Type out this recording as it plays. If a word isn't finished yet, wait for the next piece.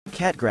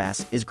Cat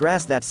grass is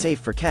grass that's safe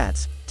for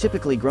cats,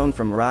 typically grown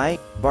from rye,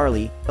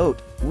 barley, oat,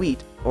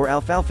 wheat, or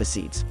alfalfa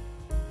seeds.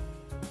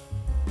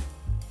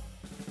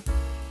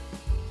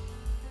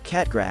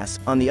 Cat grass,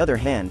 on the other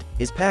hand,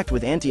 is packed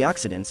with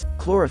antioxidants,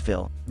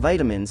 chlorophyll,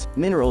 vitamins,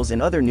 minerals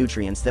and other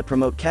nutrients that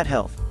promote cat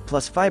health,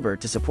 plus fiber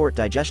to support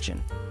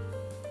digestion.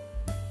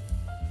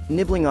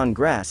 Nibbling on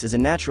grass is a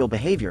natural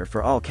behavior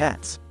for all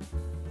cats.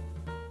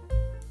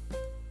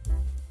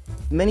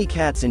 Many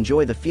cats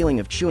enjoy the feeling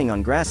of chewing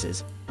on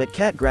grasses, but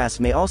cat grass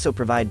may also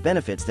provide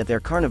benefits that their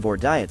carnivore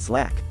diets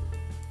lack.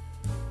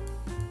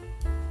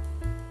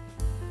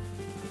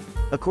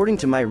 According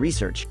to my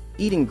research,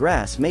 eating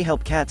grass may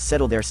help cats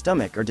settle their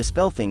stomach or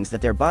dispel things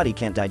that their body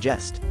can't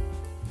digest.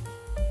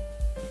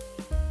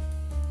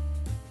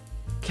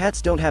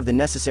 Cats don't have the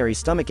necessary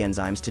stomach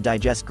enzymes to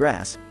digest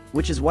grass,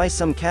 which is why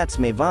some cats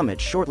may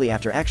vomit shortly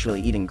after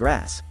actually eating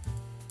grass.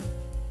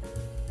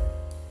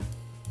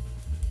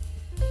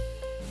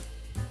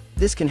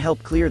 This can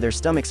help clear their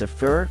stomachs of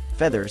fur,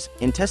 feathers,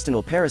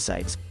 intestinal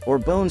parasites, or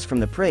bones from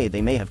the prey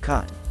they may have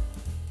caught.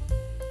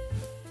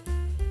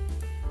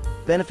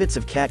 Benefits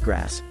of cat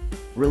grass: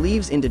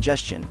 relieves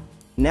indigestion,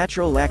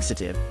 natural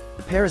laxative,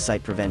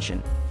 parasite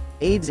prevention,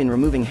 aids in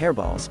removing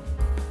hairballs,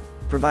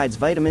 provides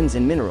vitamins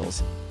and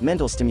minerals,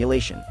 mental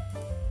stimulation.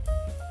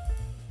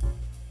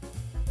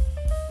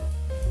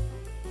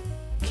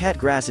 Cat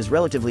grass is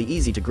relatively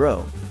easy to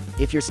grow.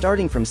 If you're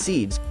starting from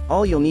seeds,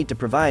 all you'll need to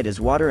provide is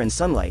water and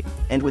sunlight,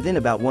 and within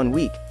about 1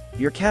 week,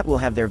 your cat will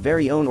have their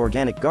very own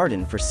organic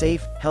garden for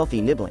safe,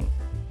 healthy nibbling.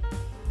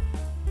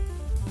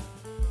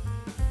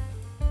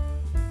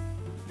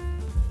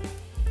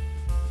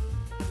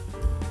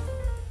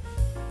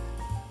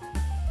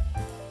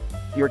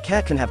 Your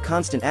cat can have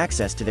constant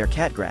access to their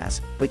cat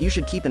grass, but you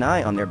should keep an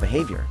eye on their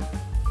behavior.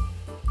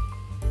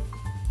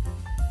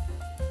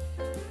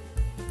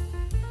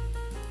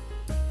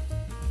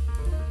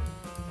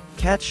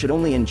 Cats should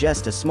only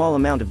ingest a small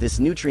amount of this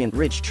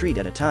nutrient-rich treat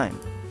at a time.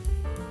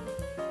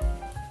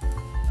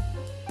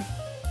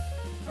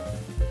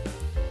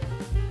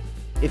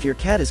 If your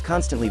cat is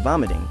constantly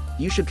vomiting,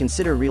 you should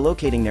consider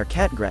relocating their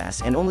cat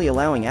grass and only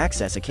allowing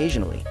access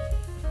occasionally.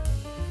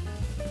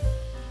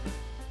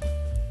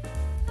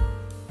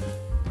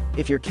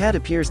 If your cat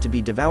appears to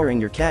be devouring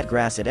your cat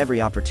grass at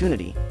every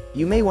opportunity,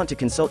 you may want to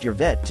consult your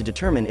vet to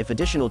determine if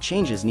additional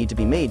changes need to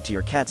be made to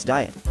your cat's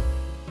diet.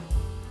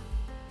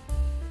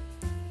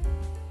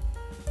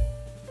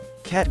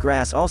 Cat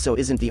grass also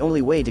isn't the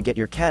only way to get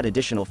your cat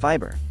additional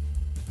fiber.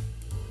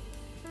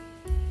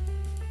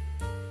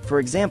 For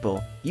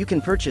example, you can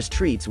purchase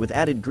treats with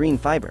added green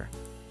fiber.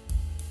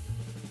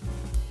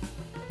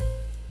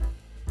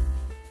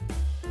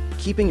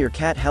 Keeping your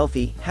cat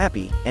healthy,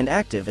 happy, and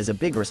active is a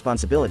big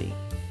responsibility.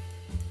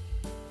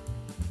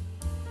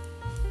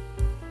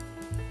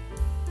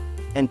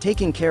 And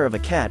taking care of a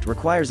cat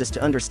requires us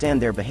to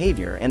understand their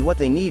behavior and what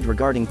they need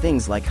regarding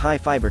things like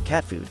high-fiber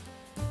cat food.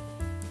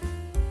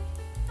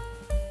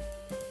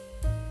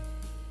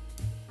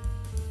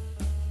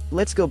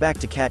 Let's go back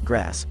to cat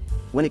grass.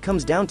 When it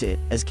comes down to it,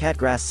 is cat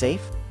grass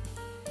safe?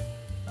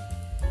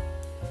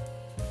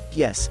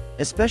 Yes,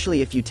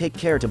 especially if you take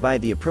care to buy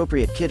the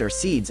appropriate kit or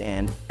seeds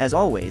and, as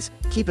always,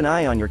 keep an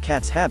eye on your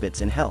cat's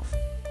habits and health.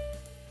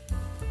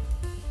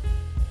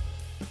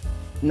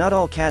 Not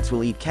all cats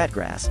will eat cat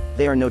grass,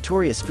 they are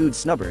notorious food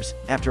snubbers,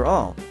 after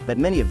all, but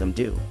many of them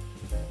do.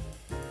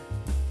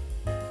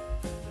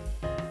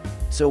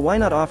 So why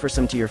not offer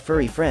some to your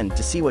furry friend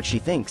to see what she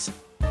thinks?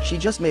 She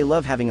just may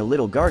love having a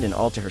little garden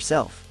all to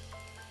herself.